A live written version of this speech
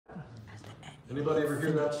Anybody ever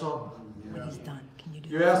hear that song? When he's done, can you do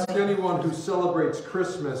You ask anyone who celebrates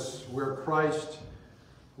Christmas where Christ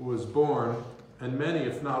was born, and many,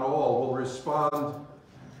 if not all, will respond.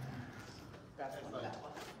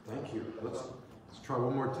 Thank you. Let's try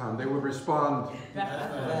one more time. They would respond,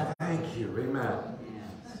 thank you, amen.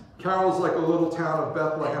 Carols Like a Little Town of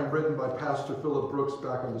Bethlehem, written by Pastor Philip Brooks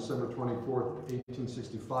back on December 24th,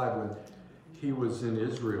 1865, when he was in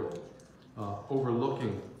Israel,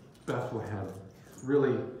 overlooking Bethlehem,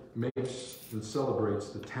 really makes and celebrates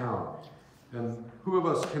the town. And who of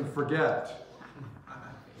us can forget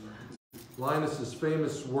Linus's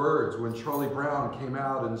famous words when Charlie Brown came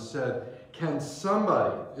out and said, "Can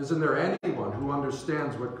somebody, isn't there anyone who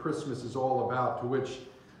understands what Christmas is all about?" To which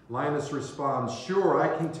Linus responds, "Sure, I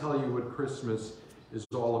can tell you what Christmas is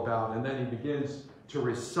all about." And then he begins to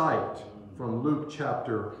recite from Luke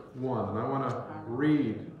chapter 1. And I want to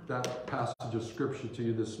read that passage of scripture to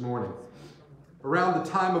you this morning. Around the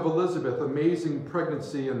time of Elizabeth's amazing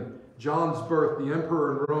pregnancy and John's birth, the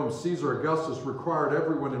emperor in Rome, Caesar Augustus, required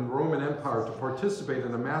everyone in the Roman Empire to participate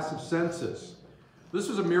in a massive census. This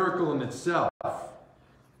was a miracle in itself.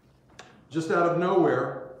 Just out of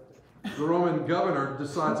nowhere, the Roman governor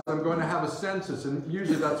decides, I'm going to have a census, and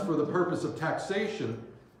usually that's for the purpose of taxation.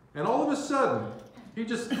 And all of a sudden, he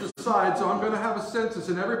just decides, I'm going to have a census,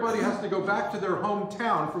 and everybody has to go back to their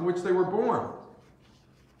hometown from which they were born.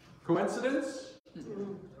 Coincidence?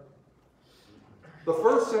 The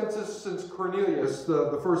first census since Cornelius,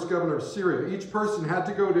 the first governor of Syria, each person had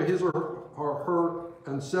to go to his or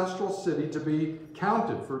her ancestral city to be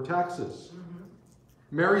counted for taxes.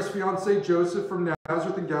 Mary's fiancé Joseph from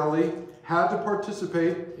Nazareth in Galilee had to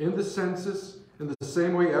participate in the census in the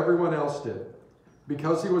same way everyone else did.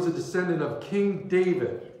 Because he was a descendant of King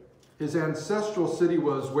David, his ancestral city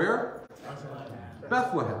was where?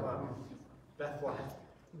 Bethlehem.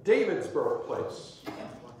 David's birthplace.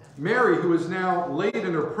 Mary, who is now late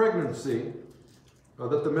in her pregnancy,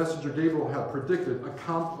 that the messenger Gabriel had predicted,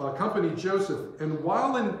 accompanied Joseph. And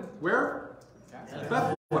while in, where?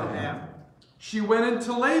 Bethlehem. She went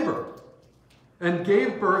into labor and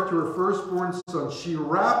gave birth to her firstborn son. She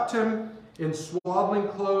wrapped him in swaddling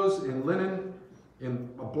clothes, in linen, in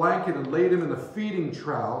a blanket, and laid him in a feeding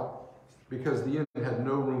trough because the inn had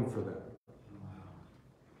no room for them.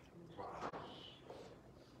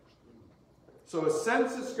 So a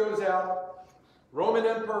census goes out. Roman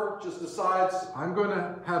emperor just decides, I'm going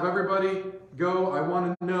to have everybody go. I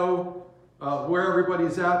want to know where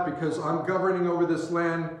everybody's at because I'm governing over this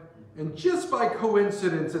land. And just by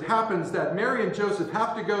coincidence, it happens that Mary and Joseph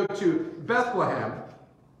have to go to Bethlehem.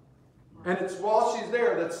 And it's while she's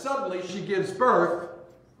there that suddenly she gives birth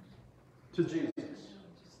to Jesus.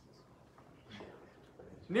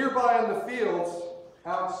 Nearby in the fields,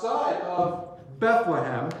 outside of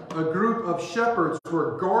Bethlehem, a group of shepherds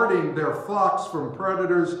were guarding their flocks from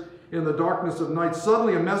predators in the darkness of night.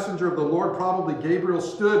 Suddenly a messenger of the Lord, probably Gabriel,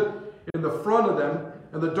 stood in the front of them,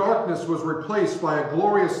 and the darkness was replaced by a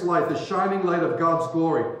glorious light, the shining light of God's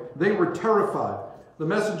glory. They were terrified. The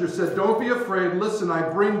messenger said, "Don't be afraid. Listen, I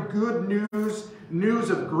bring good news, news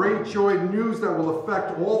of great joy, news that will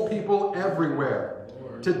affect all people everywhere.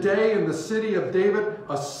 Today in the city of David,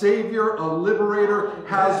 a Savior, a Liberator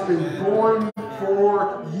has been born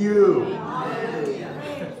for you."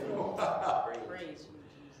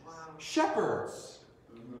 Shepherds.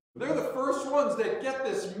 They're the first ones that get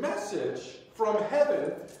this message from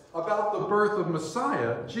heaven about the birth of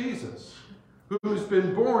Messiah, Jesus, who's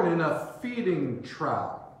been born in a feeding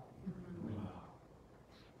trough.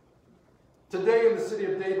 Today in the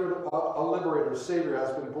city of David, a liberator, a Savior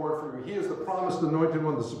has been born for you. He is the promised anointed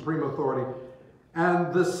one, the supreme authority.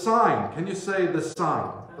 And the sign, can you say the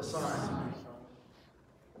sign? The sign.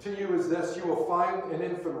 To you is this: you will find an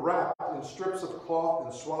infant wrapped in strips of cloth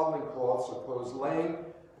and swaddling cloths or clothes, laying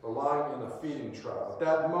or lying in a feeding trough. At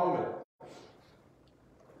that moment,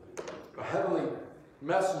 a heavenly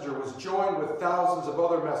messenger was joined with thousands of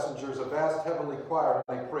other messengers, a vast heavenly choir,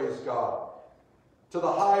 and they praised God. To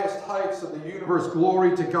the highest heights of the universe,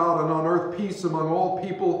 glory to God, and on earth peace among all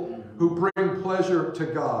people who bring pleasure to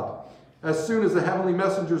God. As soon as the heavenly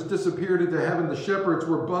messengers disappeared into heaven, the shepherds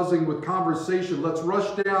were buzzing with conversation. Let's rush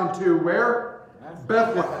down to where?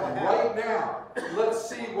 Bethlehem. Right now. Let's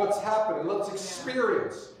see what's happening. Let's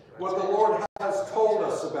experience what the Lord has told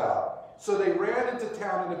us about. So they ran into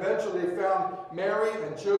town, and eventually they found Mary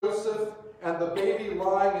and Joseph and the baby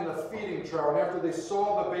lying in a feeding trough. And after they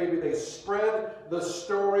saw the baby, they spread the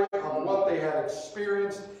story of what they had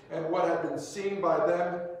experienced and what had been seen by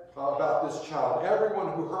them about this child.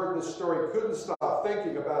 Everyone who heard this story couldn't stop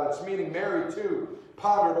thinking about its meaning. Mary, too,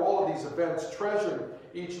 pondered all of these events, treasuring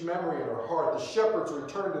each memory in our heart. The shepherds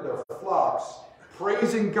returned to their flocks,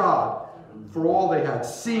 praising God for all they had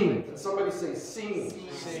seen. Can somebody say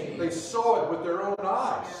seen? Seen. They saw it with their own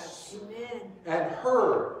eyes. Yes. And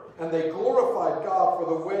heard. And they glorified God for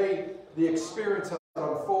the way the experience had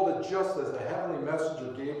unfolded, just as the heavenly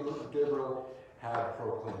messenger Gabriel had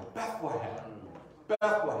proclaimed. Bethlehem.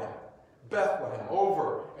 Bethlehem. Bethlehem.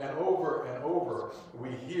 Over and over and over we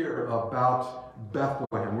hear about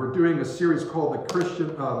Bethlehem. We're doing a series called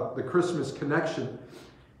the Christmas Connection.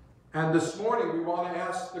 And this morning we want to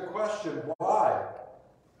ask the question, why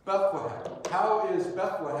Bethlehem? How is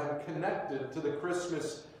Bethlehem connected to the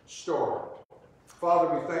Christmas story?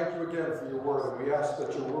 Father, we thank you again for your word, and we ask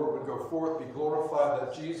that your word would go forth, be glorified,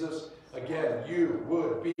 that Jesus, again, you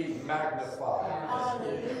would be magnified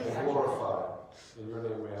and glorified. In your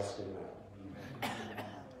name we ask amen.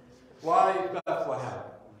 Why Bethlehem?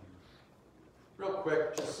 Real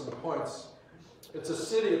quick, just some points. It's a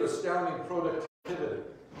city of astounding productivity.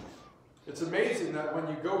 It's amazing that when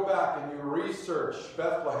you go back and you research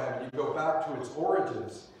Bethlehem, you go back to its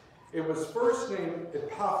origins, it was first named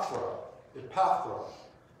Epaphra. Epaphra.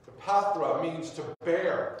 Epaphra means to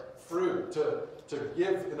bear fruit, to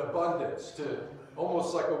give in abundance, to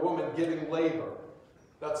almost like a woman giving labor.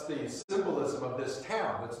 That's the symbolism of this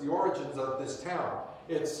town. That's the origins of this town.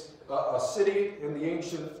 It's a city in the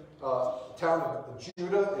ancient town of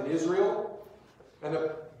Judah in Israel. And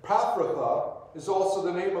Epaphratha is also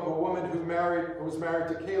the name of a woman who was married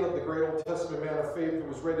to Caleb, the great Old Testament man of faith, who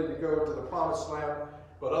was ready to go to the promised land.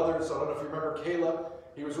 But others, I don't know if you remember Caleb,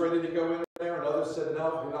 he was ready to go in there, and others said,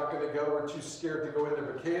 no, you're not going to go. We're too scared to go in there.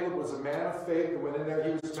 But Caleb was a man of faith who went in there.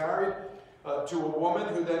 He was married to a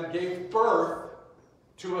woman who then gave birth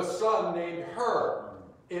to a son named Hur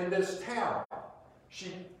in this town.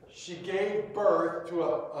 She gave birth to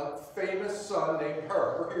a famous son named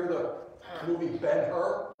Hur. Ever hear the movie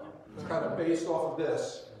Ben-Hur? It's kind of based off of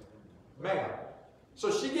this man.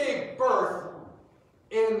 So she gave birth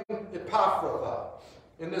in Epaphratha,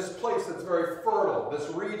 in this place that's very fertile, this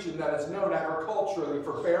region that is known agriculturally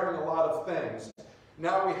for bearing a lot of things.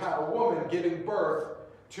 Now we have a woman giving birth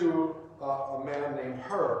to a man named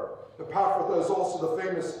Hur. Epaphratha is also the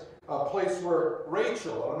famous place where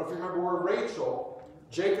Rachel, I don't know if you remember where Rachel,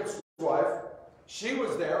 Jacob's wife, she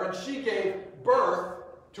was there, and she gave birth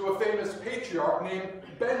to a famous patriarch named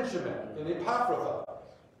Benjamin in Epaphratha.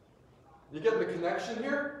 You get the connection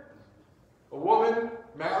here? A woman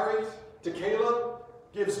married to Caleb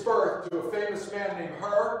gives birth to a famous man named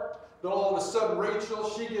Hur. Then all of a sudden Rachel,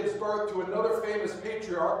 she gives birth to another famous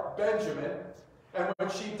patriarch, Benjamin. And when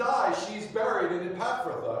she dies, she's buried in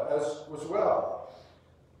Epaphratha as well.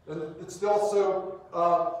 And it's also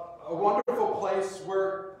a wonderful place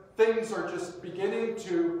where things are just beginning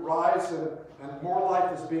to rise and more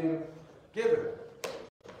life is being given.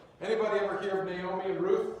 Anybody ever hear of Naomi and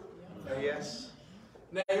Ruth? Yes.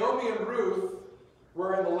 Naomi and Ruth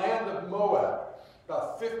were in the land of Moab,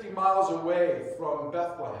 about 50 miles away from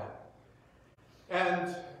Bethlehem.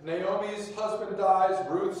 And Naomi's husband dies,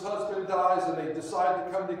 Ruth's husband dies, and they decide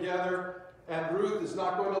to come together. And Ruth is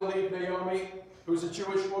not going to leave Naomi, who's a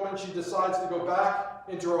Jewish woman. She decides to go back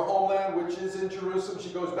into her homeland, which is in Jerusalem. She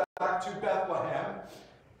goes back to Bethlehem.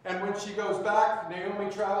 And when she goes back,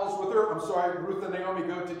 Naomi travels with her. Ruth and Naomi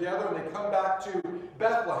go together, and they come back to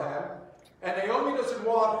Bethlehem. And Naomi doesn't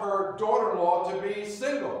want her daughter-in-law to be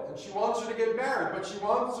single. And she wants her to get married, but she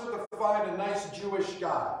wants her to find a nice Jewish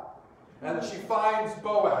guy. And she finds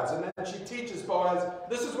Boaz, and then she teaches Boaz,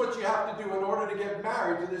 this is what you have to do in order to get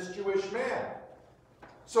married to this Jewish man.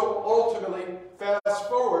 So ultimately, fast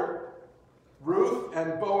forward, Ruth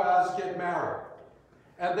and Boaz get married.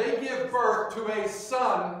 And they give birth to a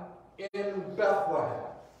son in Bethlehem.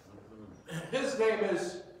 His name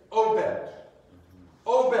is Obed.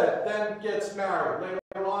 Obed then gets married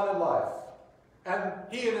later on in life. And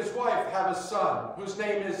he and his wife have a son whose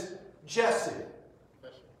name is Jesse,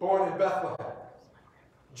 born in Bethlehem.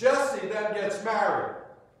 Jesse then gets married.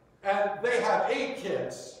 And they have 8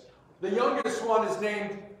 kids. The youngest one is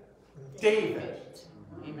named David,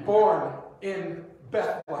 born in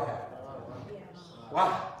Bethlehem.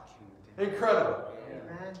 Wow. Incredible.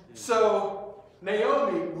 So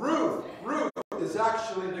Ruth is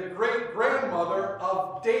actually the great-grandmother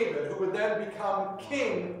of David, who would then become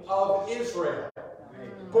king of Israel,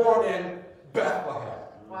 born in Bethlehem.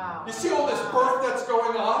 Wow. You see all this birth that's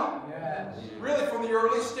going on? Yes. Really, from the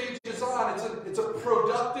early stages on, it's a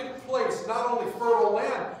productive place, not only fertile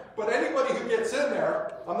land, but anybody who gets in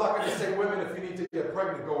there, I'm not going to say women, if you need to get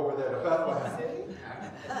pregnant, go over there to Bethlehem.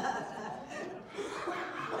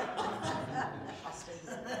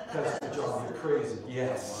 Pastor John, you're crazy.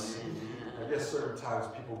 Yes. I guess certain times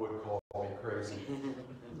people would call me crazy.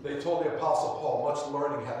 They told the Apostle Paul, much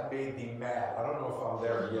learning hath made thee mad. I don't know if I'm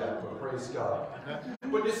there yet, but praise God.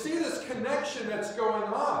 But you see this connection that's going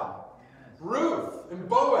on. Ruth and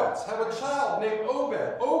Boaz have a child named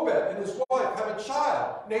Obed. Obed and his wife have a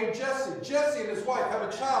child named Jesse. Jesse and his wife have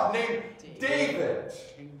a child named David.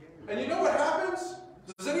 And you know what happens?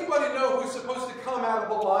 Does anybody know who's supposed to come out of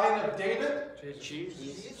the line of David?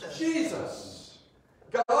 Jesus.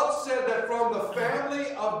 God said that from the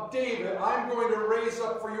family of David, I'm going to raise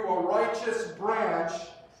up for you a righteous branch,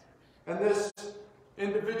 and this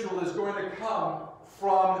individual is going to come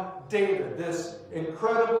from David, this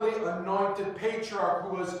incredibly anointed patriarch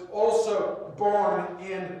who was also born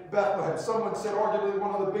in Bethlehem. Someone said arguably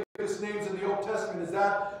one of the biggest names in the Old Testament is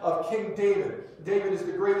that of King David. David is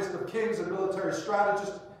the greatest of kings and military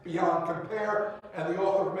strategist beyond compare, and the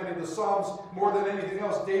author of many of the Psalms. More than anything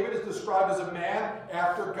else, David is described as a man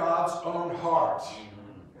after God's own heart.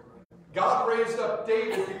 God raised up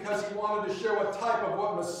David because he wanted to show a type of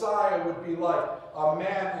what Messiah would be like, a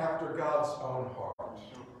man after God's own heart.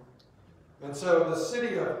 And so the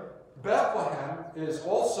city of Bethlehem is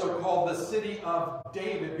also called the city of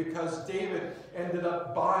David because David ended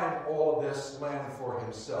up buying all of this land for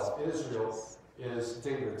himself. Israel is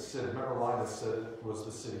David's city. Remember, Linus said it was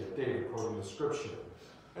the city of David, according to Scripture.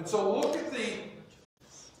 And so look at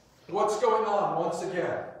what's going on once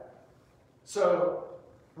again. So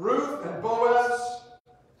Ruth and Boaz,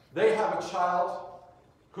 they have a child,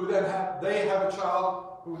 they have a child,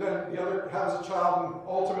 who then the other has a child, and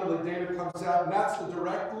ultimately David comes out, and that's the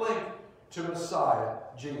direct link to Messiah,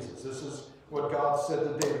 Jesus. This is what God said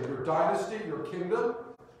to David. Your dynasty, your kingdom,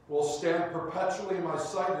 will stand perpetually in my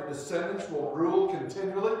sight. Your descendants will rule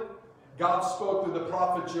continually. God spoke through the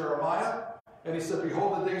prophet Jeremiah, and he said,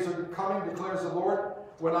 behold, the days are coming, declares the Lord,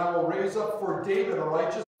 when I will raise up for David a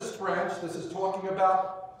righteous branch. This is talking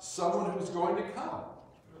about someone who's going to come,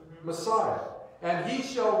 Messiah. And he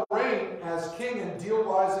shall reign as king and deal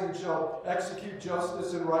wisely, and shall execute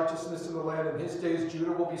justice and righteousness in the land. In his days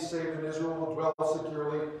Judah will be saved, and Israel will dwell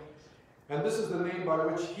securely. And this is the name by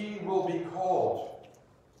which he will be called,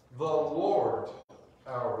 the Lord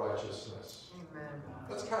our righteousness. Amen.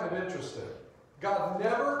 That's kind of interesting. God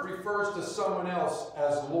never refers to someone else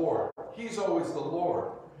as Lord. He's always the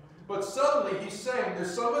Lord. But suddenly he's saying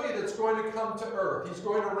there's somebody that's going to come to earth. He's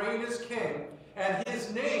going to reign as king, and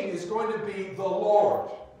his name is going to be the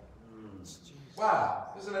Lord. Wow,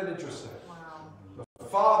 isn't that interesting? Wow. The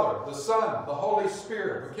Father, the Son, the Holy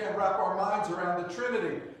Spirit. We can't wrap our minds around the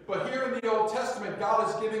Trinity. But here in the Old Testament, God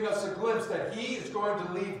is giving us a glimpse that he is going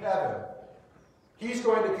to leave heaven. He's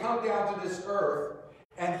going to come down to this earth,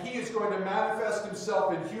 and he is going to manifest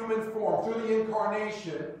himself in human form through the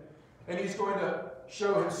incarnation, and he's going to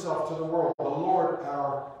show himself to the world, the Lord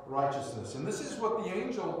our righteousness. And this is what the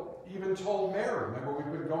angel even told Mary. Remember,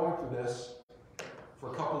 we've been going through this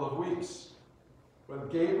for a couple of weeks. When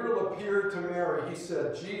Gabriel appeared to Mary, he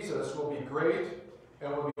said, Jesus will be great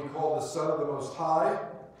and will be called the Son of the Most High,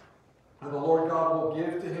 and the Lord God will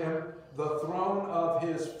give to him the throne of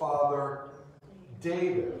his father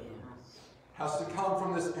David. Has to come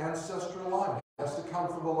from this ancestral line. It has to come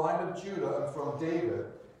from the line of Judah and from David.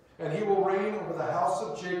 And he will reign over the house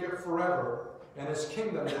of Jacob forever, and his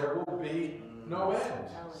kingdom there will be no end.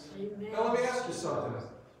 Amen. Now let me ask you something.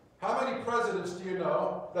 How many presidents do you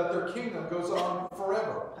know that their kingdom goes on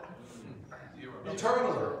forever?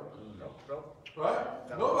 Eternally. Right?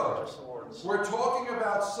 Nobody. We're talking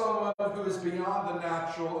about someone who is beyond the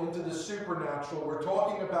natural into the supernatural. We're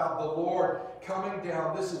talking about the Lord coming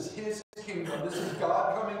down. This is his kingdom. This is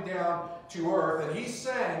God coming down to earth. And he's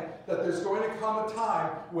saying that there's going to come a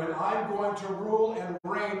time when I'm going to rule and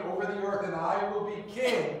reign over the earth, and I will be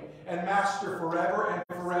king and master forever and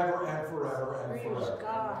forever and forever and forever. Praise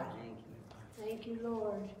God. Thank you,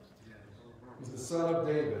 Lord. He's the son of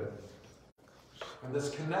David. And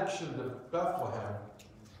this connection to Bethlehem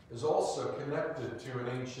is also connected to an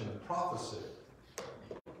ancient prophecy.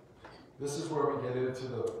 This is where we get into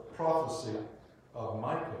the prophecy of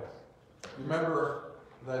Micah. Remember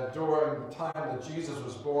that during the time that Jesus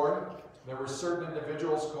was born, there were certain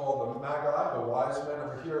individuals called the Magi, the wise men.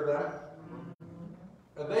 Ever hear of them?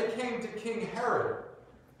 And they came to King Herod.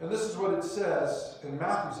 And this is what it says in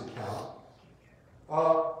Matthew's account.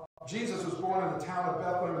 Jesus was born in the town of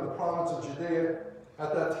Bethlehem in the province of Judea.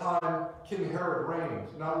 At that time, King Herod reigned.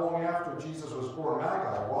 Not long after Jesus was born,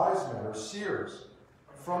 Magi, wise men or seers,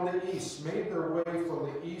 from the east, made their way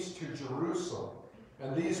from the east to Jerusalem.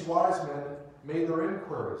 And these wise men made their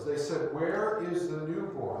inquiries. They said, where is the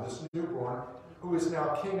newborn, this newborn, who is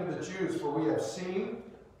now King of the Jews? For we have seen,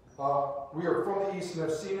 we are from the east and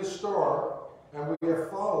have seen his star and we have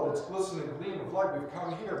followed its glistening gleam of light. We've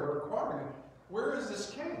come here. We're inquiring, where is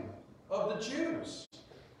this king of the Jews?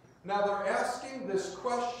 Now they're asking this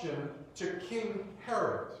question to King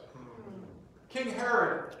Herod. King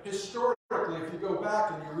Herod, historically, if you go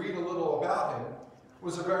back and you read a little about him,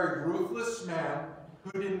 was a very ruthless man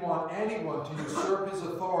who didn't want anyone to usurp his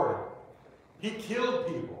authority. He killed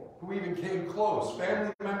people who even came close,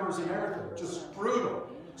 family members and everything, just brutal.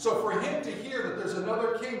 So for him to hear that there's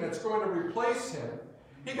another king that's going to replace him,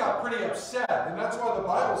 he got pretty upset. And that's why the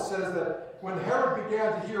Bible says that when Herod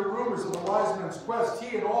began to hear rumors of the wise men's quest,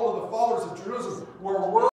 he and all of the fathers of Jerusalem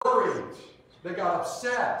were worried. They got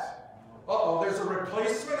upset. Uh-oh, there's a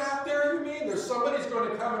replacement out there, you mean? There's somebody's going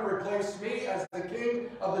to come and replace me as the king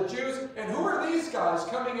of the Jews? And who are these guys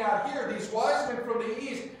coming out here? These wise men from the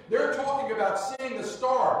east. They're talking about seeing the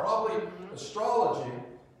star. Probably astrology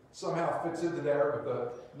somehow fits into there with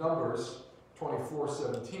the Numbers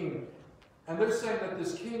 24:17. And they're saying that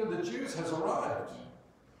this king of the Jews has arrived.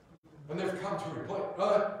 And they've come to replace.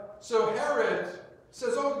 So Herod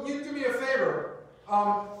says, oh, you do me a favor.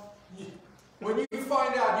 When you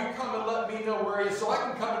find out, you come and let me know where he is so I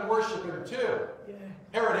can come and worship him too. Yeah.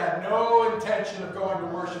 Herod had no intention of going to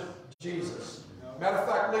worship Jesus. Matter of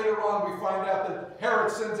fact, later on we find out that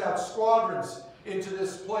Herod sends out squadrons into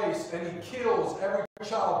this place and he kills every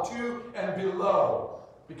child 2 and below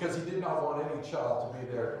because he did not want any child to be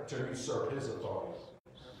there to usurp his authority.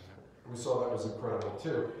 We saw that was incredible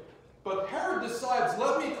too. But Herod decides,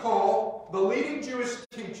 let me call the leading Jewish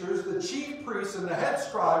teachers, the chief priests, and the head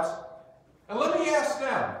scribes, and let me ask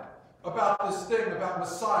them about this thing, about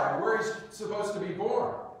Messiah, where he's supposed to be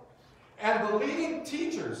born. And the leading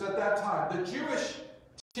teachers at that time, the Jewish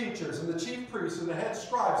teachers and the chief priests and the head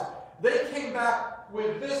scribes, they came back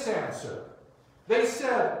with this answer. They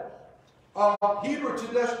said, Hebrew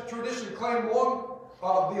tradition claimed long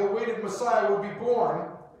the awaited Messiah would be born.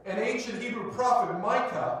 An ancient Hebrew prophet,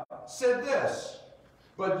 Micah, said this,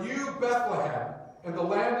 but you, Bethlehem, in the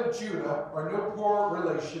land of Judah, are no poor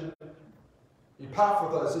relation.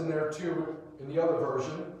 Epaphras is in there too, in the other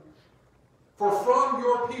version. For from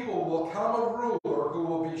your people will come a ruler who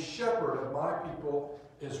will be shepherd of my people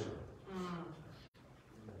Israel.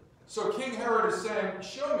 So King Herod is saying,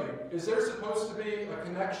 show me, is there supposed to be a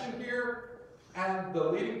connection here? And the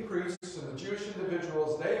leading priests and the Jewish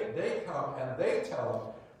individuals, they come and they tell him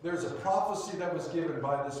there's a prophecy that was given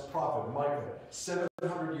by this prophet, Micah,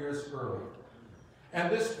 700 years earlier. And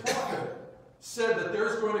this prophet said that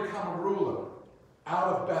there's going to come a ruler out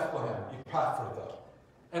of Bethlehem, Epaphras.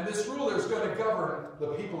 And this ruler is going to govern the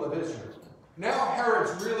people of Israel. Now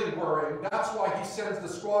Herod's really worrying. That's why he sends the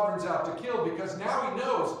squadrons out to kill, because now he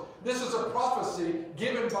knows this is a prophecy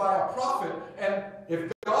given by a prophet, and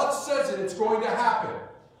if God says it, it's going to happen.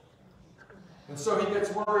 And so he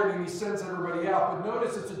gets worried and he sends everybody out. But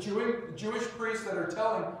notice it's a Jewish priests that are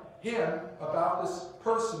telling him about this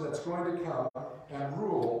person that's going to come and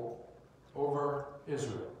rule over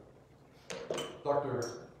Israel.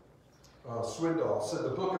 Dr. Swindoll said the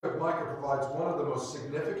book of Micah provides one of the most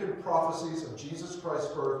significant prophecies of Jesus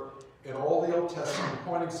Christ's birth in all the Old Testament,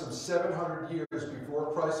 pointing some 700 years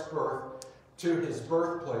before Christ's birth to his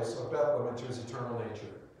birthplace of Bethlehem and to his eternal nature.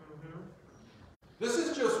 This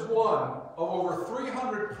is just one of over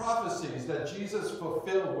 300 prophecies that Jesus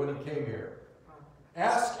fulfilled when he came here.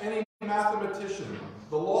 Ask any mathematician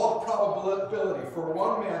the law of probability for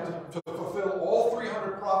one man to fulfill all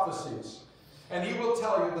 300 prophecies, and he will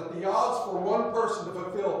tell you that the odds for one person to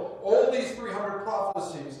fulfill all these 300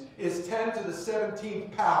 prophecies is 10 to the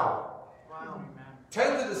 17th power. Wow.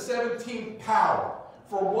 10 to the 17th power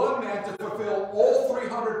for one man to fulfill all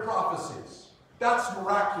 300 prophecies. That's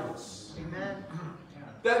miraculous. Amen.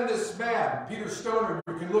 Then this man, Peter Stoner,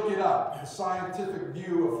 you can look it up, a scientific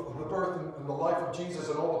view of the birth and the life of Jesus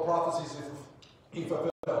and all the prophecies he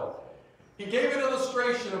fulfilled. He gave an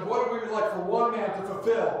illustration of what it would be like for one man to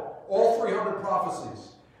fulfill all 300 prophecies.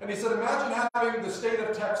 And he said, imagine having the state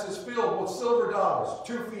of Texas filled with silver dollars,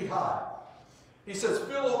 2 feet high. He says,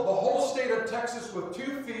 fill the whole state of Texas with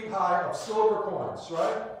 2 feet high of silver coins,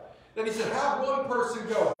 right? Then he said, have one person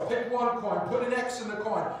go, pick one coin, put an X in the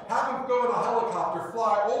coin, have him go in a helicopter,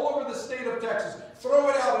 fly all over the state of Texas, throw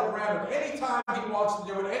it out at random, anytime he wants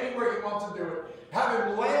to do it, anywhere he wants to do it, have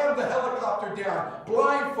him land the helicopter down,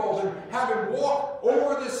 blindfold him, have him walk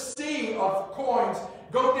over the sea of coins,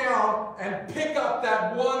 go down and pick up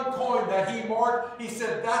that one coin that he marked. He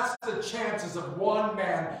said that's the chances of one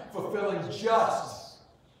man fulfilling just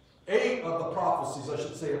 8 of the prophecies, I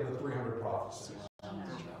should say, of the 300 prophecies.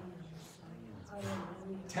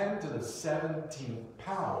 10 to the 17th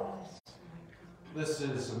power. This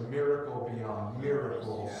is a miracle beyond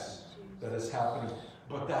miracles that is happening,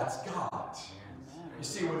 but that's God. You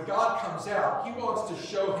see, when God comes out, he wants to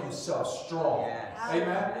show himself strong.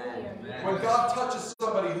 Amen? When God touches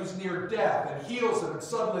somebody who's near death and heals them, and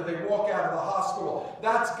suddenly they walk out of the hospital,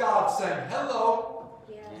 that's God saying, hello.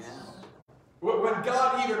 When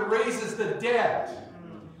God even raises the dead,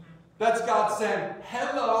 that's God saying,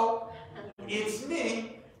 hello, it's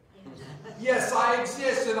me. Yes, I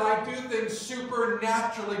exist and I do things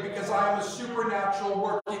supernaturally because I am a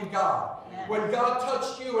supernatural working God. When God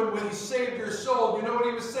touched you and when he saved your soul, you know what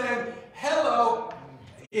he was saying? Hello,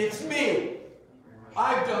 it's me.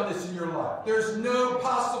 I've done this in your life. There's no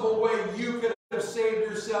possible way you could have saved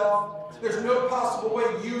yourself. There's no possible way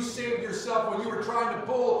you saved yourself when you were trying to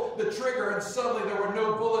pull the trigger and suddenly there were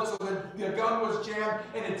no bullets or the gun was jammed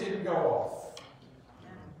and it didn't go off.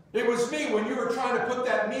 It was me when you were trying to put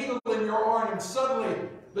that needle in your arm and suddenly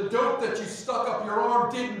the dope that you stuck up your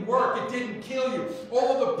arm didn't work. It didn't kill you.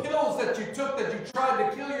 All the pills that you took that you tried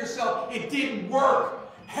to kill yourself, it didn't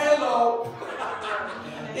work. Hello.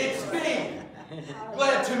 It's me.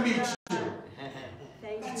 Glad to meet you.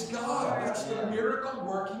 That's God. That's the miracle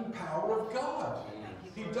working power of God.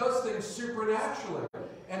 He does things supernaturally.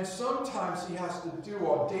 And sometimes he has to do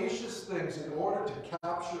audacious things in order to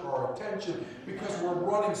capture our attention because we're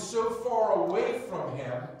running so far away from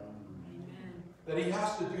him that he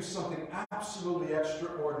has to do something absolutely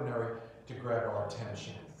extraordinary to grab our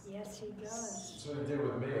attention. Yes, he does. That's what he did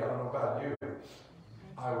with me. I don't know about you.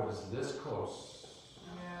 I was this close.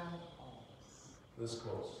 This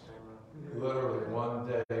close. Literally one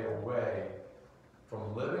day away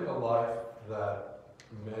from living a life that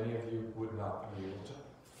many of you would not be able to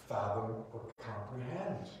fathom or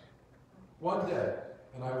comprehend. One day,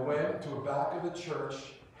 and I went to the back of the church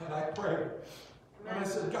and I prayed. And I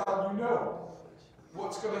said, God, you know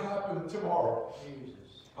what's going to happen tomorrow.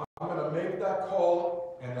 I'm going to make that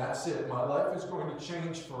call and that's it. My life is going to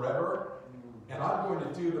change forever. And I'm going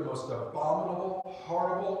to do the most abominable,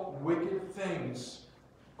 horrible, wicked things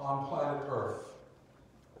on planet Earth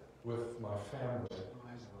with my family.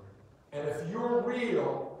 And if you're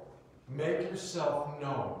real, make yourself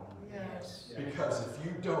known. Yes. Because if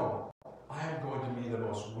you don't, I am going to be the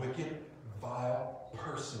most wicked, vile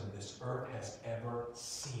person this earth has ever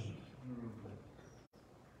seen.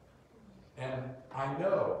 And I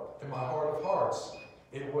know in my heart of hearts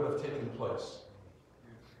it would have taken place.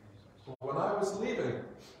 But when I was leaving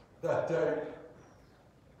that day,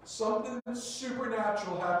 something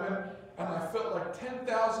supernatural happened, and I felt like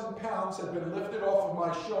 10,000 pounds had been lifted off of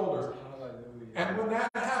my shoulders. And when that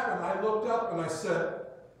happened, I looked up and I said,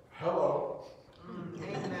 hello.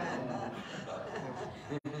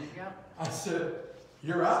 I said,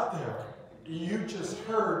 you're out there. You just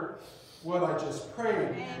heard what I just prayed.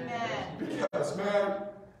 Amen. Because, man,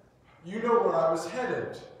 you know where I was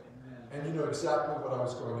headed. And you know exactly what I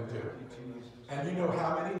was going to do. And you know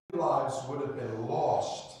how many lives would have been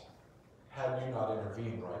lost had you not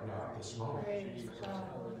intervened right now at this moment.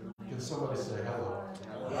 Can somebody say hello?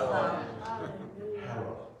 Hello.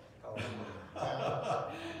 Hello.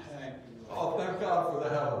 Oh, thank God for the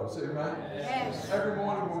hellos. Amen? Yes. Every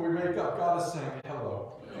morning when we wake up, God is saying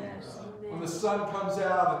hello. Yes. When the sun comes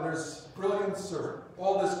out and there's brilliance or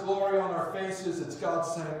all this glory on our faces, it's God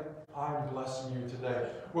saying, I'm blessing you today.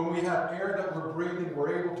 When we have air that we're breathing,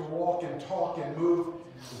 we're able to walk and talk and move,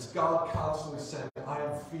 it's God constantly saying, I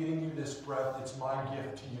am feeding you this breath. It's my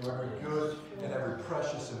gift to you. Every good and every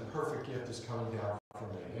precious and perfect gift is coming down from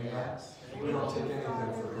me. Amen? We don't take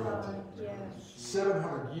anything for granted.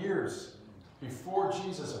 700 years before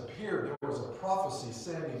Jesus appeared, there was a prophecy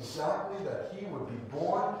saying exactly that he would be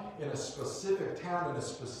born in a specific town, in a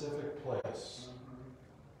specific place.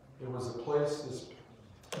 It was a place, this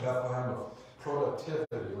Bethlehem, of productivity.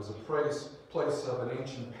 It was a place of an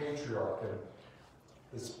ancient patriarch, and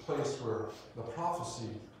this place where the prophecy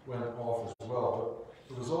went off as well.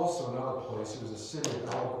 But it was also another place. It was a city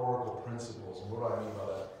of allegorical principles. And what do I mean by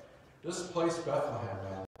that? This place, Bethlehem,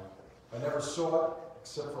 man, I never saw it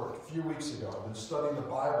except for a few weeks ago. I've been studying the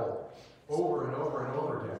Bible over and over and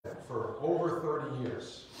over again for over 30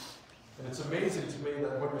 years. And it's amazing to me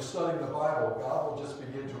that when you're studying the Bible, God will just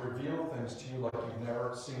begin to reveal things to you like you've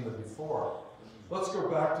never seen them before. Let's go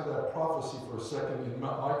back to that prophecy for a second in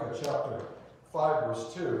Micah chapter 5,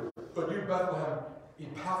 verse 2. But you, Bethlehem,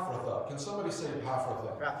 Epaphrathah. Can somebody say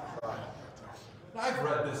Epaphrathah? Now, I've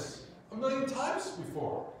read this a million times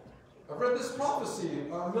before. I've read this prophecy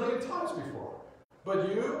a million times before. But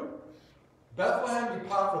you, Bethlehem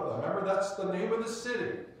Epaphrathah, remember that's the name of the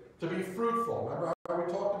city, to be fruitful. Remember how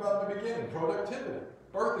we talked about in the beginning, productivity,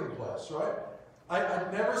 birthing place, right?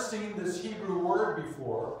 I've never seen this Hebrew word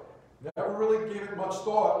before, Never really gave it much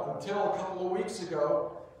thought until a couple of weeks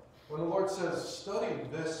ago when the Lord says, study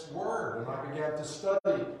this word. And I began to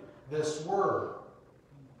study this word.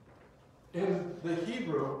 In the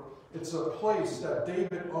Hebrew, it's a place that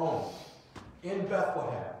David owned in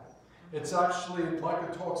Bethlehem. It's actually,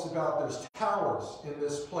 Micah talks about there's towers in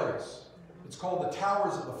this place. It's called the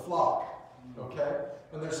Towers of the Flock. Okay?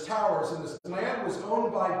 And there's towers, and this land was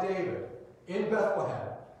owned by David in Bethlehem.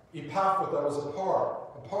 Epaphratha was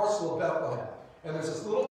a parcel of Bethlehem. And there's this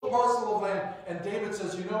little parcel of land, and David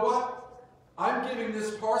says, you know what? I'm giving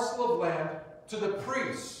this parcel of land to the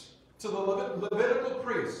priests, to the Levitical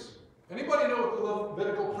priests. Anybody know what the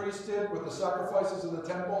Levitical priests did with the sacrifices in the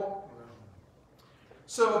temple?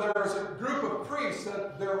 So there's a group of priests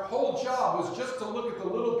that their whole job was just to look at the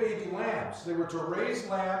little baby lambs. They were to raise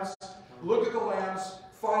lambs, look at the lambs,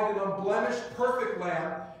 find an unblemished, perfect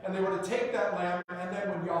lamb, and they were to take that lamb, and then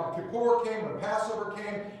when Yom Kippur came, when Passover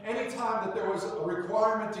came, any time that there was a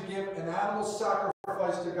requirement to give an animal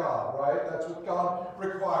sacrifice to God, right? That's what God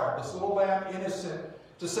required. This little lamb, innocent,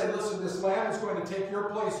 to say, listen, this lamb is going to take your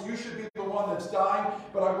place. You should be the one that's dying,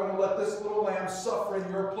 but I'm going to let this little lamb suffer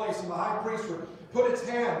in your place. And the high priest would put his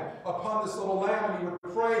hand upon this little lamb, and he would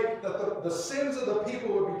pray that the sins of the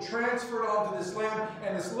people would be transferred onto this lamb,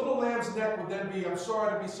 and this little lamb's neck would then be, I'm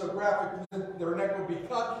sorry to be so graphic, their neck would be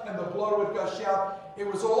cut, and the blood would gush out. It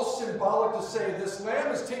was all symbolic to say, this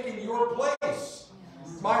lamb is taking your place.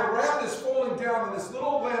 My wrath is falling down on this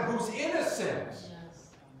little lamb who's innocent.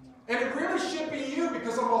 And it really should be you,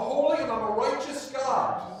 because I'm a holy and I'm a righteous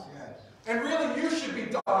God. And really you should be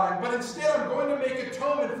dying, but instead I'm going to make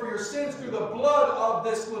atonement for your sins through the blood of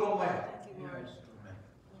this little lamb.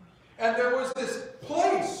 And there was this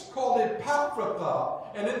place called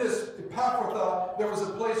Epaphratha, and in this Epaphratha there was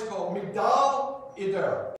a place called Migdal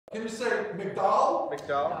Eder. Can you say Migdal?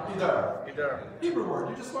 Migdal Eder. Eder. Hebrew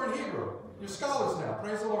word. You just learned Hebrew. You're scholars now.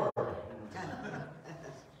 Praise the Lord.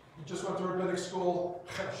 You just went to rabbinic school.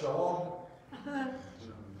 Shalom.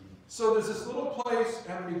 So there's this little place,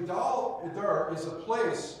 and Migdal Eder is a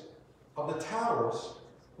place of the towers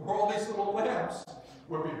where all these little lambs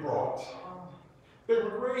would be brought. They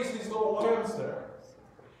would raise these little lambs there.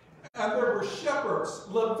 And there were shepherds,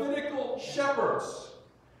 Levitical shepherds,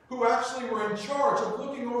 who actually were in charge of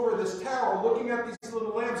looking over this tower, looking at these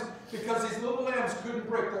little lambs, because these little lambs couldn't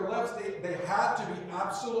break their legs. They had to be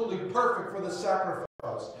absolutely perfect for the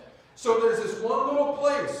sacrifice. So there's this one little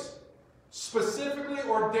place specifically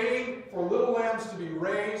ordained for little lambs to be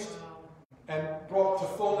raised and brought to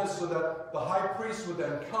fullness, so that the high priest would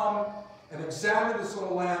then come and examine this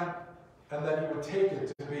little lamb, and then he would take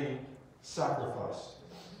it to be sacrificed.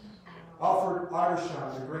 Alfred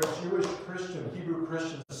Edersheim, the great Jewish Christian, Hebrew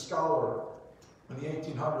Christian scholar in the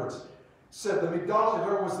 1800s, said the Migdal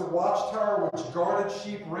Eder was the watchtower which guarded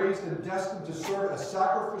sheep raised and destined to serve as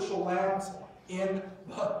sacrificial lambs in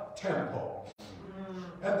the temple.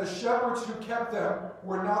 And the shepherds who kept them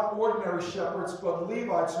were not ordinary shepherds, but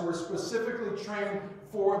Levites who were specifically trained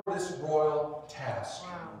for this royal task.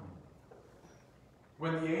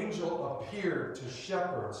 When the angel appeared to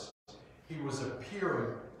shepherds, he was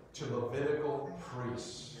appearing to Levitical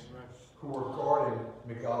priests who were guarding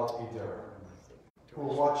Migdal Eder, who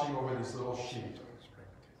were watching over these little sheep.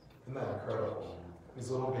 Isn't that incredible?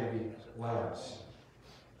 These little baby lambs.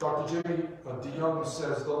 Dr. Jimmy DeYoung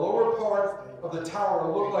says, the lower part of the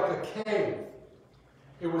tower looked like a cave.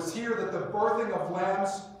 It was here that the birthing of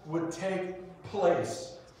lambs would take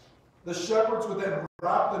place. The shepherds would then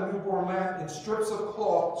wrap the newborn lamb in strips of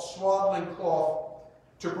cloth, swaddling cloth,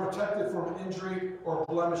 to protect it from injury or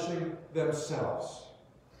blemishing themselves.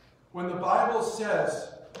 When the Bible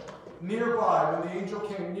says nearby, when the angel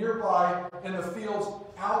came nearby in the fields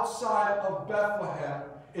outside of Bethlehem,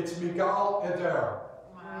 it's Migdal Eder.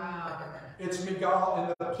 Wow. It's Migdal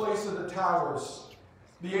in the place of the towers.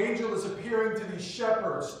 The angel is appearing to these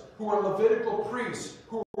shepherds who are Levitical priests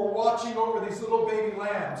who were watching over these little baby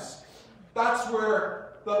lambs. That's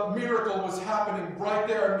where the miracle was happening, right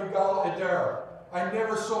there in Migdal Eder. I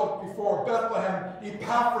never saw it before. Bethlehem,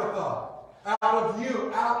 Epaphratha. Out of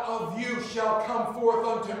you shall come forth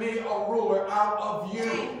unto me a ruler. Out of you.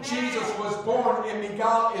 Amen. Jesus was born in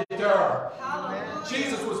Migdal Eder. Hallelujah.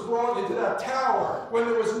 Jesus was brought into that tower when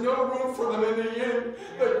there was no room for them in the inn.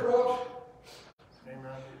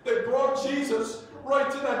 They brought Jesus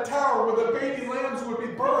right to that tower where the baby lambs would be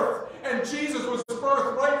birthed. And Jesus was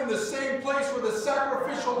birthed right in the same place where the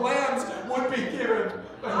sacrificial lambs would be given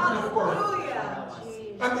and give birth.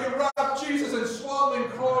 And they wrapped Jesus in swaddling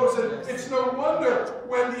clothes, and it's no wonder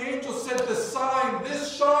when the angel said, the sign,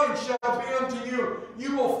 this sign shall be unto you.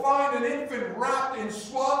 You will find an infant wrapped in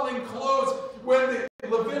swaddling clothes. When the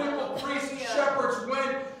Levitical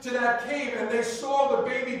to that cave and they saw the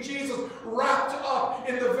baby Jesus wrapped up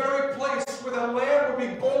in the very place where that lamb would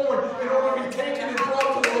be born in order to be taken and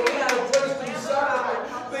brought to the Levitical place to be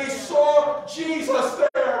sacrificed. They saw Jesus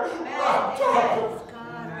there wrapped up.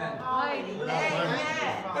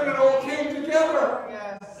 And it all came together.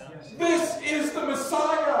 This is the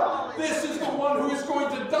Messiah. This is the one who is going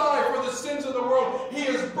to die for the sins of the world. He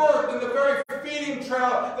is birthed in the very feeding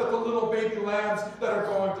trough that the little baby lambs that are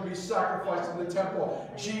going to be sacrificed in the temple.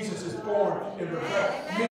 Jesus is born in the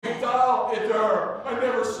Migdal Eder. I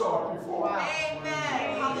never saw it before.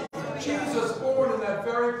 Amen. Jesus born in that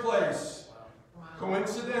very place.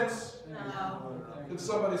 Coincidence? No. Did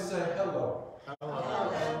somebody say hello?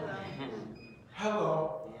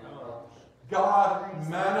 Hello. God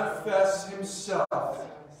manifests himself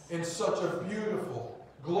in such a beautiful,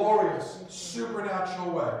 glorious,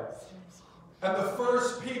 supernatural way. And the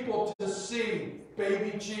first people to see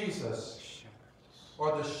baby Jesus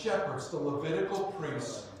are the shepherds, the Levitical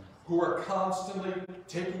priests, who are constantly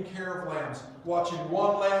taking care of lambs, watching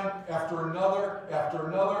one lamb after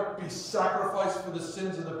another be sacrificed for the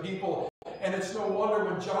sins of the people. And it's no wonder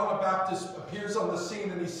when John the Baptist appears on the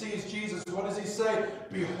scene and he sees Jesus, what does he say?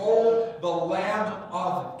 Behold the Lamb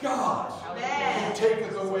of God who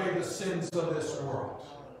taketh away the sins of this world.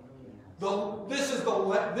 This is the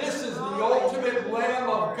ultimate Lamb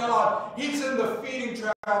of God. He's in the feeding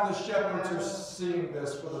trough, and the shepherds are seeing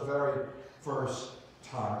this for the very first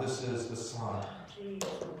time. This is the Son.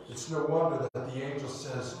 It's no wonder that the angel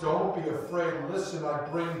says, don't be afraid. Listen, I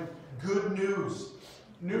bring good news.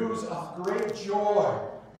 News of great joy.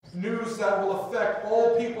 News that will affect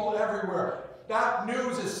all people everywhere. That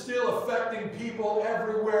news is still affecting people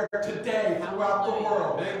everywhere today throughout the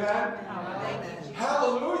world. Amen?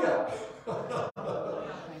 Hallelujah.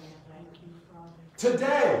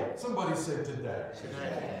 Today. Somebody say today.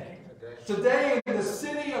 Today in the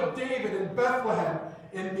city of David in Bethlehem,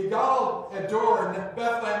 in Migdal Eder, in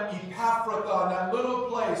Bethlehem, Epaphratha, in that little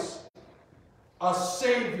place, a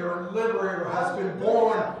Savior and Liberator has been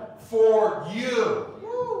born for you.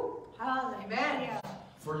 Amen.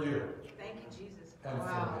 For you. Thank you, Jesus. And for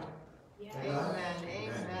me. Yes. Amen.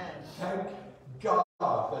 Amen. Thank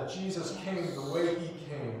God that Jesus came the way he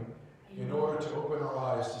came in order to open our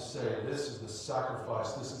eyes to say, this is the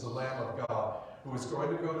sacrifice, this is the Lamb of God who is going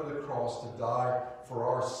to go to the cross to die for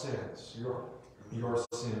our sins, your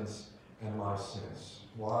sins and my sins.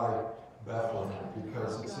 Why Bethlehem?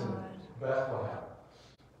 Because it's in Bethlehem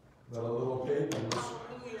that a little baby was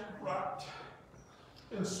wrapped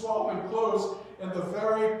in swaddling clothes in the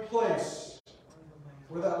very place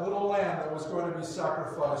where that little lamb that was going to be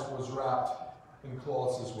sacrificed was wrapped in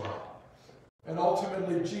cloths as well. And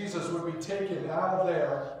ultimately Jesus would be taken out of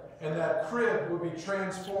there and that crib would be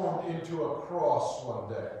transformed into a cross one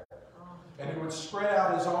day. And he would spread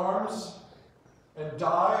out his arms and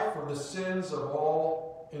die for the sins of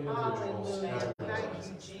all individuals. Thank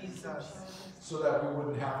you, Jesus. So that we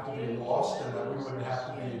wouldn't have to be lost and that we wouldn't have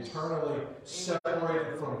to be eternally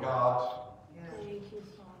separated from God.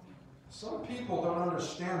 Some people don't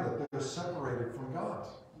understand that they're separated from God.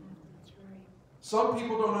 Some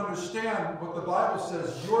people don't understand what the Bible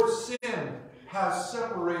says. Your sin has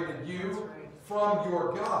separated you from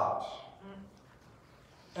your God.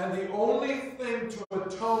 And the only thing to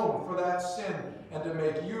atone for that sin and to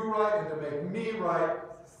make you right and to make me right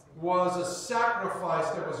was a sacrifice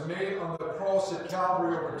that was made on the cross at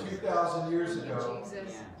Calvary over 2,000 years ago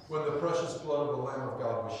when the precious blood of the Lamb of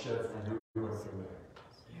God was shed for you and for me.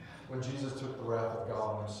 When Jesus took the wrath of God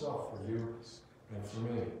on himself for you and for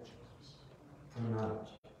me. Amen.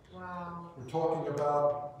 Wow. We're talking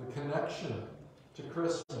about the connection to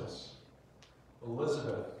Christmas.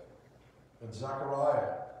 Elizabeth and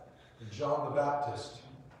Zechariah and John the Baptist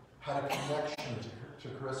had a connection to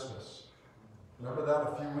Christmas. Remember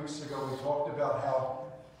that a few weeks ago we talked about how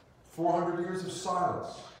 400 years of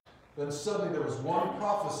silence. Then suddenly there was one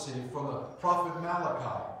prophecy from the prophet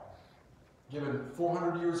Malachi, given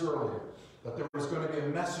 400 years earlier, that there was going to be a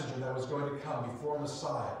messenger that was going to come before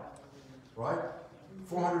Messiah. Right?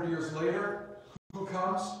 400 years later, who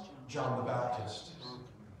comes? John the Baptist.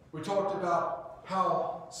 We talked about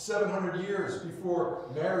how 700 years before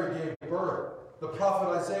Mary gave birth, the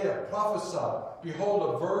prophet Isaiah prophesied,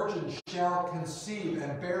 behold, a virgin shall conceive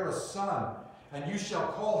and bear a son, and you shall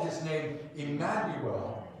call his name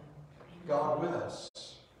Emmanuel, God with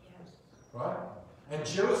us. Right? And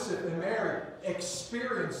Joseph and Mary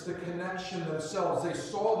experienced the connection themselves. They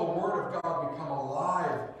saw the Word of God become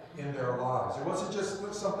alive in their lives. It wasn't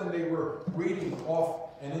just something they were reading off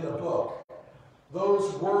and in a book.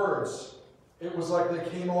 Those words, it was like they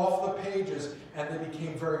came off the pages and they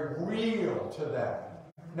became very real to them.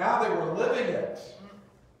 Now they were living it.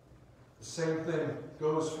 The same thing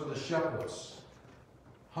goes for the shepherds.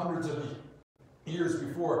 Hundreds of years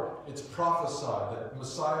before, it's prophesied that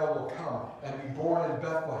Messiah will come and be born in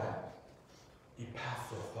Bethlehem.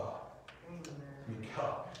 Epaphratha.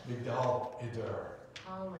 Migdal Eder.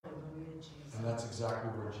 Hallelujah, Jesus. And that's exactly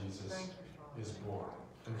where Jesus is born.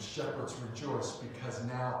 And the shepherds rejoice because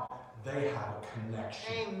now they have a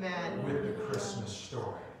connection Amen. with the Christmas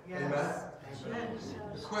story. Yes. Amen? Amen.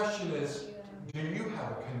 The question is, do you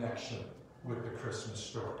have a connection with the Christmas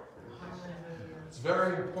story? It's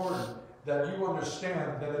very important that you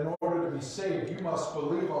understand that in order to be saved, you must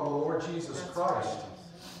believe on the Lord Jesus Christ.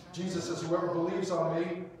 Jesus says, whoever believes on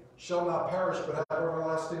me shall not perish but have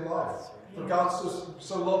everlasting life. For God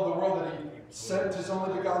so loved the world that he sent his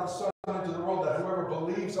only begotten Son into the world, that whoever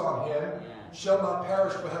believes on him shall not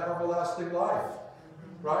perish but have everlasting life.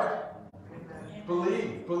 Right?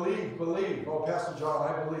 Believe, believe, believe. Oh, Pastor John,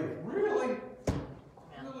 I believe. Really?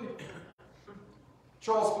 Really?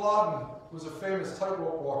 Charles Blodden was a famous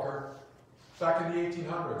tightrope walker back in the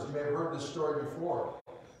 1800s. You may have heard this story before.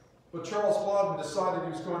 But Charles Blodden decided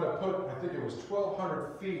he was going to put, I think it was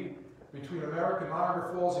 1,200 feet between American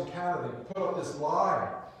Niagara Falls and Canada. He put up this line,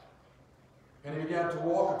 and he began to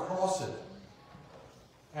walk across it.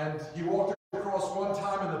 And he walked across one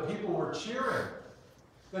time, and the people were cheering.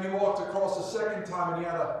 Then he walked across a second time, and he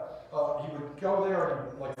had he would go there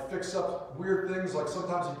and like fix up weird things. Like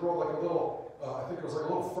sometimes he brought like a little, I think it was like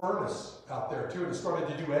a little furnace out there too, and he started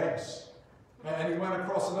to do eggs. And he went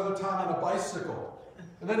across another time on a bicycle.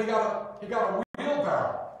 And then he got a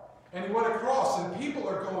wheelbarrow, and he went across, and people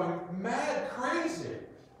are going mad crazy.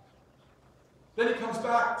 Then he comes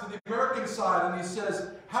back to the American side, and he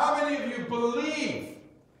says, how many of you believe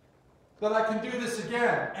that I can do this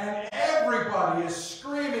again? And everybody is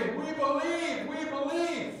screaming, we believe, we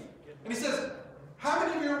believe. And he says, how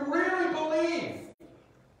many of you really believe?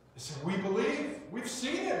 He said, we believe. We've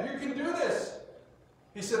seen it. You can do this.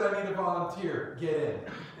 He said, I need a volunteer. Get in.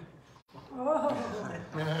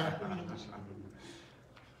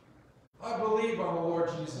 I believe on the Lord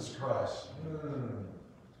Jesus Christ.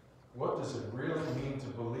 What does it really mean to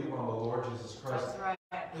believe on the Lord Jesus Christ? That's right.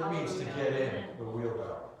 It means to get in the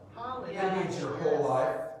wheelbarrow. Hallelujah. It means your whole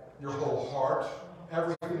life, your whole heart,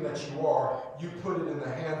 everything that you are, you put it in the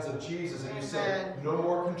hands of Jesus and you say, no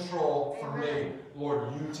more control from me.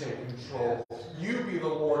 Lord, you take control. You be the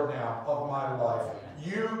Lord now of my life.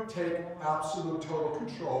 You take absolute total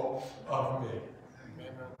control of me.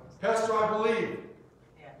 Pastor, I believe.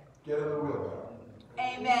 Get in the wheelbarrow.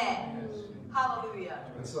 Amen. Hallelujah.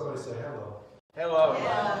 And somebody say hello. Hello.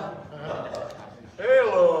 Yeah.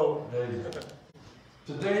 Hello.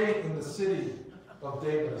 Today in the city of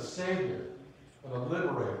David, a Savior and a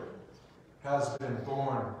Liberator has been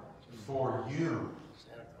born for you.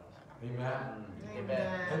 Amen.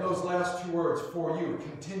 Amen. And those last two words, for you,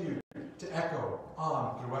 continue to echo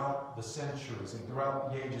on throughout the centuries and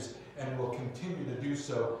throughout the ages, and will continue to do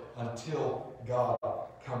so until God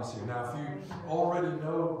comes here. Now, if you already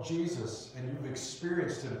know Jesus and you've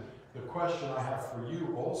experienced him, the question I have for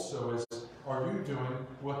you also is, are you doing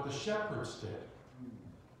what the shepherds did?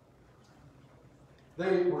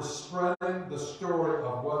 They were spreading the story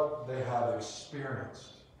of what they had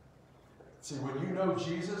experienced. See, when you know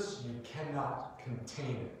Jesus, you cannot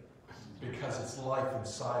contain it because it's life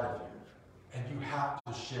inside of you. And you have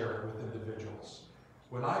to share it with individuals.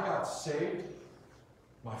 When I got saved,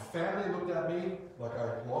 my family looked at me like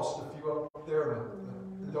I lost a few up there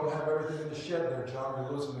and don't have everything in the shed there, John.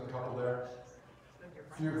 We're losing a couple there.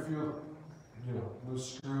 A few,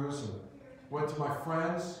 loose screws. And went to my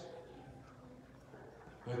friends.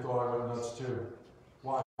 They thought I went nuts too.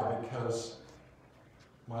 Why? Because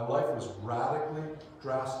my life was radically,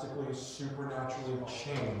 drastically, supernaturally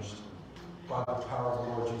changed by the power of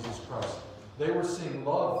the Lord Jesus Christ. They were seeing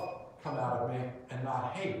love come out of me and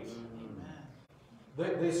not hate.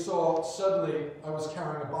 They saw suddenly I was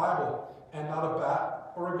carrying a Bible and not a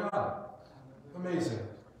bat or a gun. Amazing,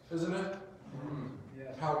 isn't it?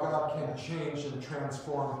 How God can change and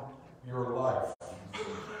transform your life.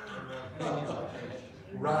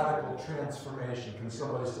 Radical transformation. Can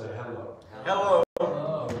somebody say hello? Hello. Amen.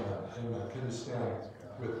 Amen. Can you stand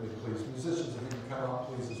with me, please? Musicians, if you can come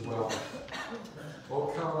up, please, as well. Oh,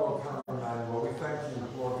 come, Emmanuel. We thank you,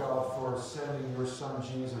 Lord God, for sending your Son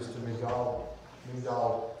Jesus to Migdal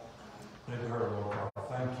Eder, Lord God.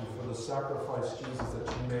 Thank you for the sacrifice, Jesus, that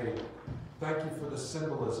you made. Thank you for the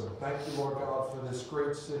symbolism. Thank you, Lord God, for this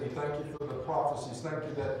great city. Thank you for the prophecies. Thank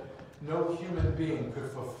you that no human being could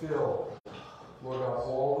fulfill, Lord God,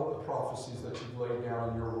 all of the prophecies that you've laid down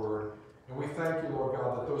in your word. And we thank you, Lord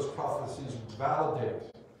God, that those prophecies validate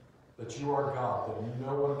that you are God, that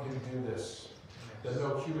no one can do this, that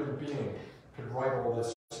no human being could write all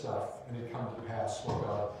this stuff and it come to pass, Lord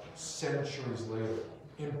God, centuries later.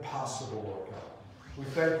 Impossible, Lord God. We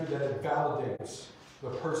thank you that it validates the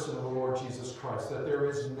person of the Lord Jesus Christ, that there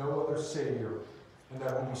is no other Savior, and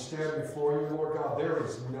that when we stand before you, Lord God, there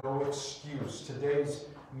is no excuse. Today's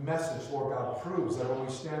message, Lord God, proves that when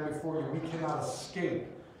we stand before you, we cannot escape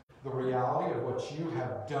the reality of what you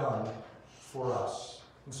have done for us.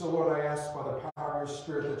 And so, Lord, I ask by the power of your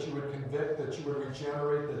Spirit that you would convict, that you would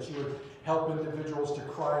regenerate, that you would help individuals to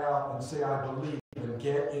cry out and say, I believe, and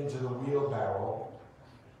get into the wheelbarrow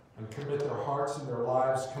and commit their hearts and their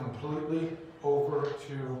lives completely over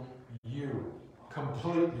to you.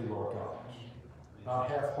 Completely, Lord God. Not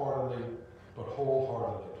half-heartedly, but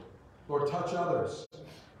wholeheartedly. Lord, touch others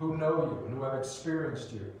who know you and who have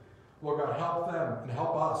experienced you. Lord God, help them and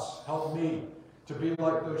help us, help me to be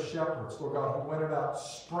like those shepherds, Lord God, who went about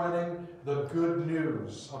spreading the good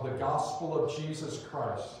news of the gospel of Jesus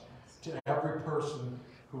Christ to every person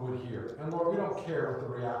who would hear. And Lord, we don't care what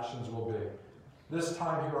the reactions will be. This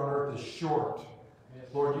time here on earth is short.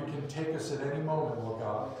 Lord, you can take us at any moment, Lord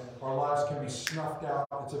God. Our lives can be snuffed out.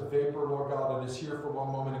 It's a vapor, Lord God, that is here for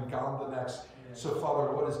one moment and gone the next. So,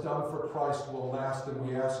 Father, what is done for Christ will last, and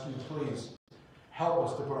we ask you, please, help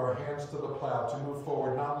us to put our hands to the plow, to move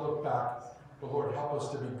forward, not look back. But, Lord, help us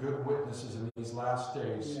to be good witnesses in these last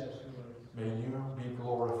days. May you be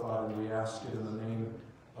glorified, and we ask it in the name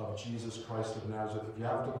of Jesus Christ of Nazareth. If you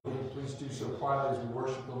have to leave, please do so quietly as we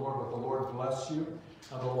worship the Lord. But the Lord bless you,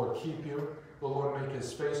 and the Lord keep you. The Lord make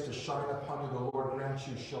his face to shine upon you. The Lord grant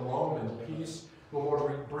you shalom and peace. The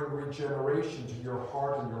Lord bring regeneration to your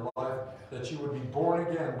heart and your life, that you would be born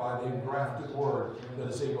again by the engrafted word that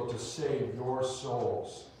is able to save your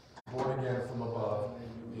souls. Born again from above.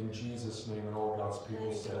 In Jesus' name, and all God's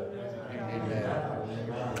people said, Amen.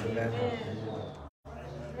 Amen. Amen.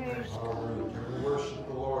 Amen. Hallelujah. Can we worship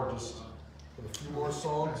the Lord just for a few more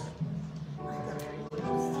songs?